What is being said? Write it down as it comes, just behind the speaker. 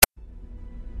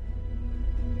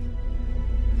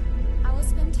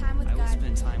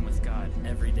spend time with God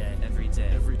every day. Every day.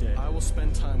 Every day. I will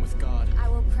spend time with God. I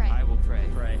will pray. I will pray.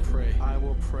 Pray. I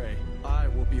will pray. I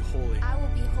will be holy. I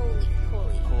will be holy.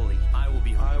 Holy. I will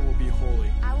be I will be holy.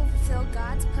 I will fulfill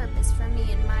God's purpose for me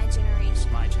in my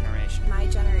generation. my generation. My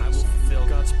generation. I will fulfill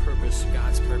God's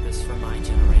purpose for my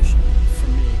generation. for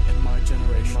me and my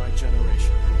generation. My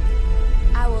generation.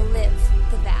 I will live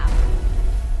the vow.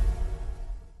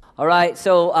 All right,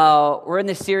 so we're in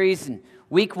this series. In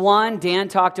week 1, Dan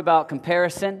talked about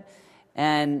comparison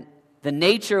and the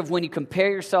nature of when you compare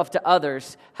yourself to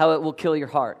others, how it will kill your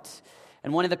heart.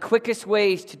 And one of the quickest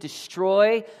ways to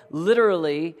destroy,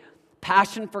 literally,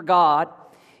 passion for God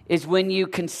is when you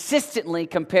consistently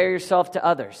compare yourself to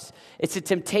others. It's a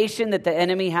temptation that the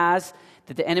enemy has,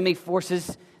 that the enemy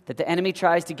forces, that the enemy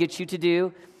tries to get you to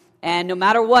do. And no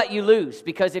matter what, you lose.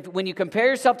 Because when you compare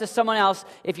yourself to someone else,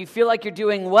 if you feel like you're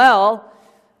doing well,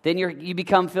 then you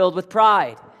become filled with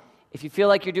pride. If you feel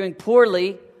like you're doing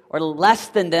poorly or less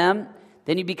than them,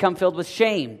 then you become filled with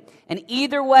shame. And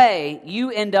either way,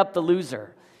 you end up the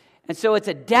loser. And so it's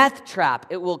a death trap.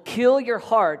 It will kill your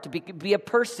heart to be a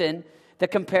person that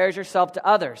compares yourself to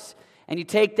others. And you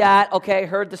take that, okay,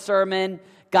 heard the sermon,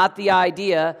 got the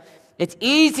idea. It's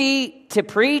easy to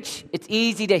preach, it's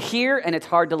easy to hear, and it's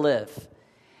hard to live.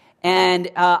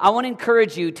 And I want to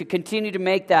encourage you to continue to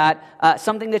make that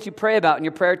something that you pray about in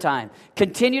your prayer time.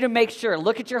 Continue to make sure,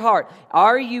 look at your heart.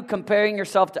 Are you comparing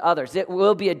yourself to others? It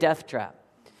will be a death trap.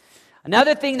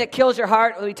 Another thing that kills your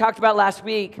heart, we talked about last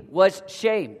week, was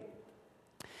shame.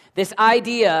 This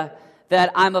idea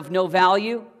that I'm of no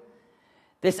value.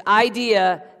 This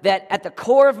idea that at the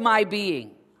core of my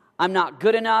being, I'm not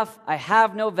good enough, I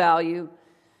have no value.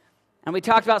 And we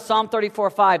talked about Psalm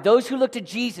 34:5. Those who look to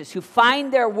Jesus, who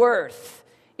find their worth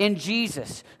in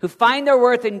Jesus, who find their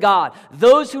worth in God,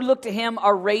 those who look to Him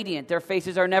are radiant. Their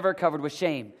faces are never covered with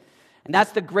shame. And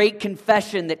that's the great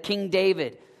confession that King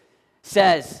David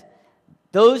says.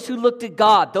 Those who look to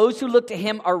God, those who look to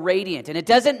Him are radiant. And it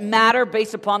doesn't matter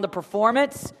based upon the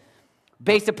performance,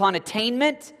 based upon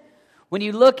attainment. When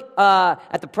you look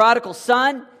at the prodigal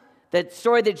son, that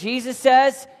story that Jesus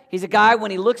says, he's a guy,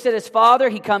 when he looks at his father,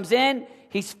 he comes in,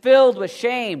 he's filled with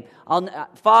shame.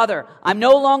 Father, I'm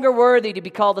no longer worthy to be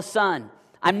called a son.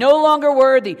 I'm no longer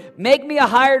worthy. Make me a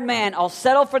hired man. I'll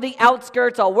settle for the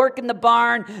outskirts. I'll work in the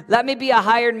barn. Let me be a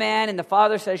hired man. And the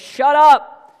father says, shut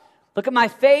up. Look at my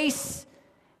face.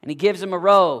 And he gives him a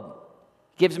robe.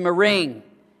 He gives him a ring.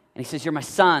 And he says, you're my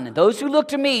son. And those who look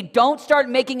to me, don't start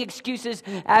making excuses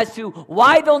as to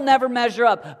why they'll never measure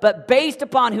up. But based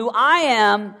upon who I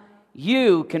am,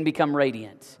 you can become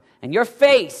radiant. And your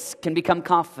face can become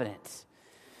confident.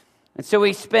 And so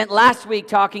we spent last week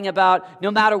talking about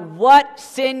no matter what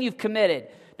sin you've committed,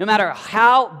 no matter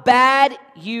how bad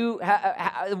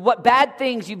what bad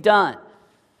things you've done,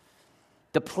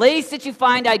 the place that you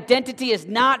find identity is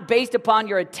not based upon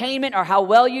your attainment or how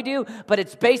well you do, but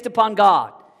it's based upon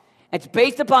God. It's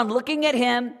based upon looking at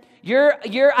Him.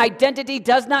 Your identity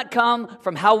does not come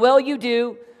from how well you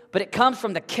do, but it comes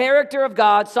from the character of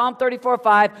God. Psalm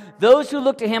 34:5, those who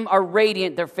look to Him are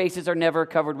radiant. Their faces are never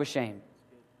covered with shame.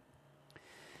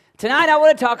 Tonight I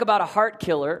want to talk about a heart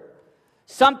killer,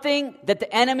 something that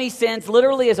the enemy sends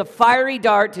literally as a fiery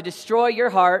dart to destroy your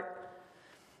heart.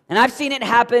 And I've seen it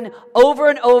happen over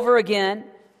and over again,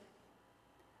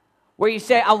 where you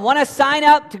say, I want to sign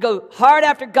up to go hard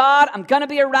after God. I'm going to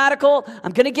be a radical.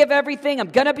 I'm going to give everything. I'm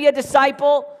going to be a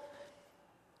disciple.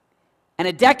 And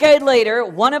a decade later,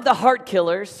 one of the heart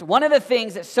killers, one of the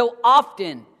things that so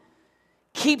often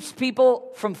keeps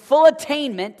people from full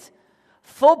attainment,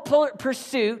 full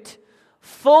pursuit,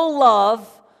 full love,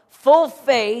 full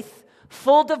faith,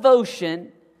 full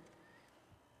devotion,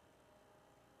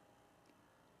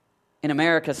 in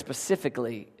America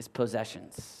specifically, is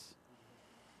possessions.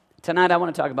 Tonight I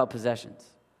want to talk about possessions.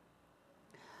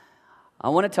 I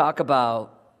want to talk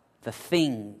about the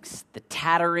things, the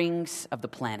tatterings of the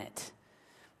planet.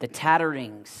 The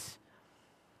tatterings,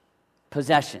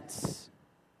 possessions.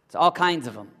 It's all kinds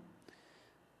of them.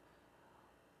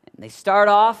 And they start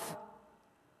off,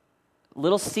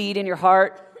 little seed in your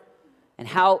heart, and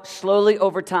how slowly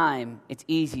over time it's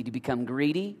easy to become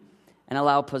greedy and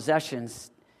allow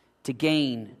possessions to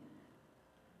gain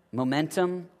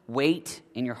momentum, weight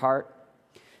in your heart.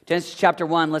 Genesis chapter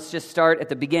 1, let's just start at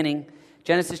the beginning.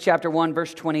 Genesis chapter 1,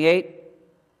 verse 28.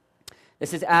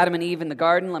 This is Adam and Eve in the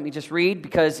garden. Let me just read,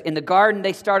 because in the garden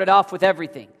they started off with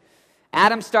everything.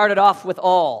 Adam started off with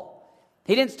all.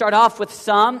 He didn't start off with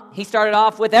some. He started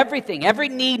off with everything. Every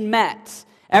need met.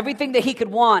 Everything that he could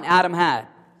want, Adam had.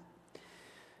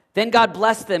 Then God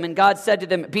blessed them, and God said to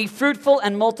them, be fruitful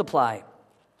and multiply.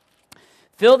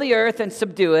 Fill the earth and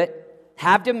subdue it.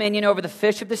 have dominion over the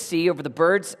fish of the sea, over the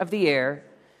birds of the air,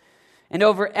 and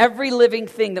over every living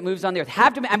thing that moves on the earth.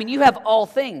 You have all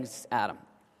things, Adam.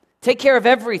 Take care of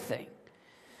everything.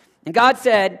 And God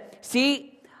said,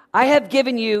 see, I have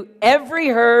given you every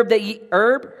herb that ye...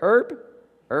 Herb?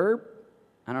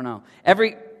 I don't know.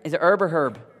 Is it herb or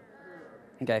herb?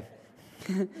 Okay.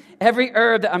 Every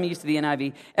herb that... I'm used to the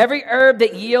NIV. Every herb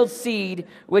that yields seed,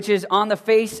 which is on the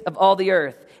face of all the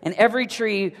earth, and every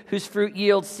tree whose fruit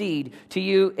yields seed, to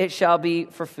you it shall be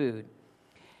for food.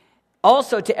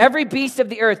 Also, to every beast of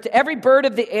the earth, to every bird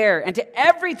of the air, and to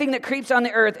everything that creeps on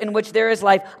the earth in which there is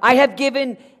life, I have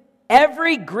given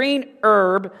every green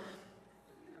herb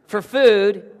for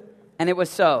food, and it was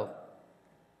so.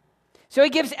 So he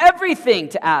gives everything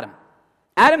to Adam.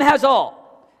 Adam has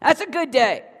all. That's a good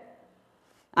day.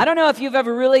 I don't know if you've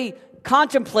ever really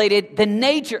contemplated the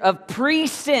nature of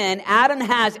pre-sin. Adam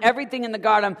has everything in the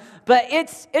garden, but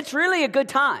it's really a good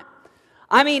time.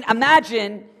 I mean,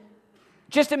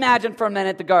 just imagine for a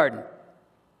minute the garden.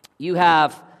 You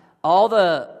have all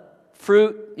the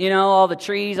fruit, all the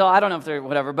trees, I don't know if they're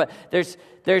whatever, but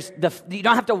you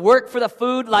don't have to work for the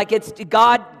food like it's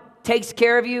God takes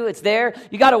care of you. It's there.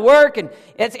 You got to work, and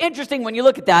it's interesting when you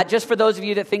look at that. Just for those of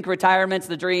you that think retirement's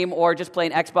the dream, or just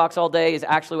playing Xbox all day is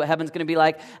actually what heaven's going to be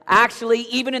like. Actually,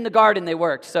 even in the garden, they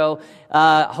worked. So,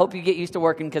 hope you get used to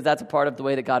working, because that's a part of the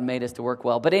way that God made us to work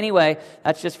well. But anyway,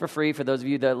 that's just for free for those of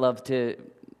you that love to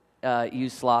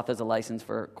use sloth as a license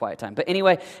for quiet time. But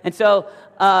anyway, and so,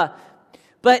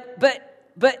 but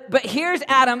here's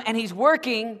Adam, and he's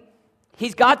working.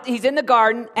 He's in the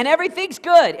garden, and everything's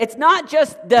good. It's not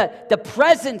just the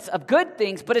presence of good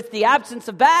things, but it's the absence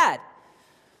of bad.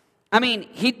 I mean,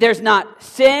 there's not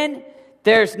sin.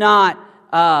 There's not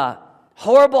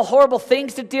horrible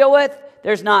things to deal with.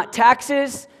 There's not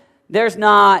taxes. There's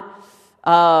not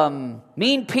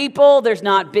mean people. There's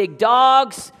not big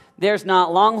dogs. There's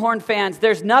not Longhorn fans.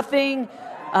 There's nothing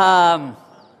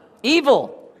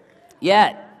evil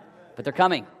yet, but they're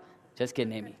coming. Just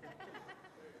kidding, Amy.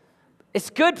 It's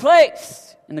a good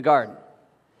place in the garden.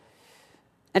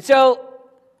 And so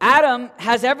Adam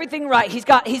has everything right. He's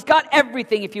got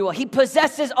everything, if you will. He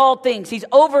possesses all things. He's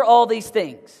over all these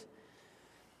things.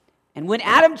 And when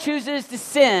Adam chooses to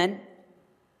sin,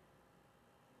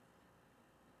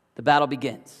 the battle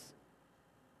begins.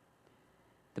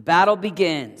 The battle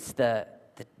begins, the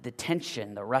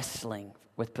tension, the wrestling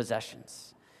with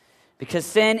possessions. Because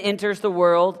sin enters the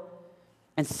world,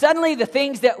 and suddenly the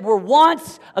things that were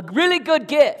once a really good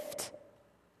gift,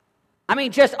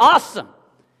 just awesome.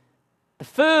 The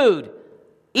food,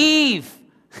 Eve,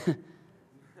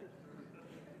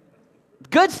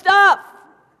 good stuff.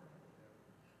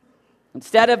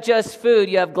 Instead of just food,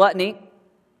 you have gluttony.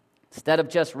 Instead of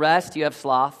just rest, you have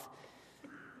sloth. You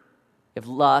have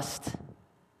lust.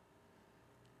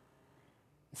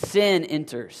 Sin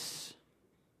enters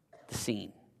the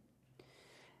scene.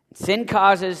 Sin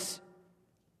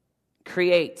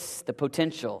creates the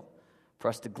potential for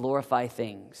us to glorify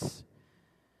things.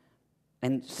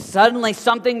 And suddenly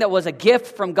something that was a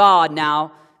gift from God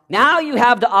now you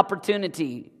have the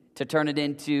opportunity to turn it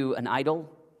into an idol,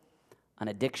 an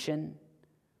addiction.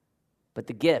 But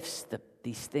the gifts,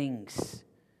 these things,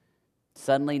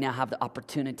 suddenly now have the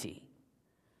opportunity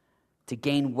to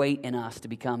gain weight in us to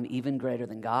become even greater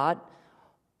than God,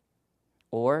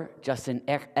 or just in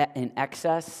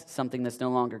excess, something that's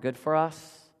no longer good for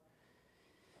us.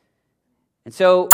 And so